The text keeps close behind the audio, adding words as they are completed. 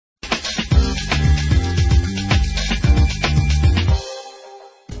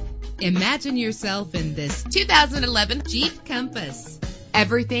Imagine yourself in this 2011 Jeep Compass.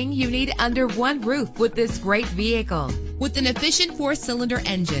 Everything you need under one roof with this great vehicle. With an efficient 4-cylinder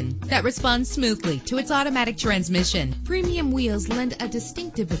engine that responds smoothly to its automatic transmission, premium wheels lend a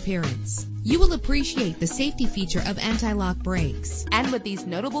distinctive appearance. You will appreciate the safety feature of anti-lock brakes. And with these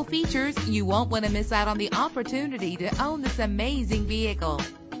notable features, you won't want to miss out on the opportunity to own this amazing vehicle.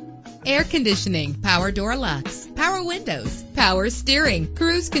 Air conditioning, power door locks, power windows, power steering,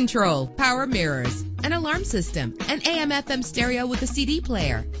 cruise control, power mirrors, an alarm system, an AM/FM stereo with a CD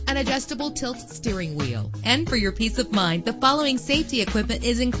player, an adjustable tilt steering wheel. And for your peace of mind, the following safety equipment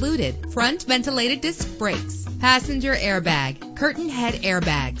is included: front ventilated disc brakes, passenger airbag, curtain head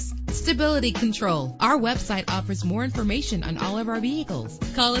airbags, stability control. Our website offers more information on all of our vehicles.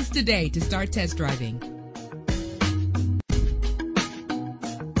 Call us today to start test driving.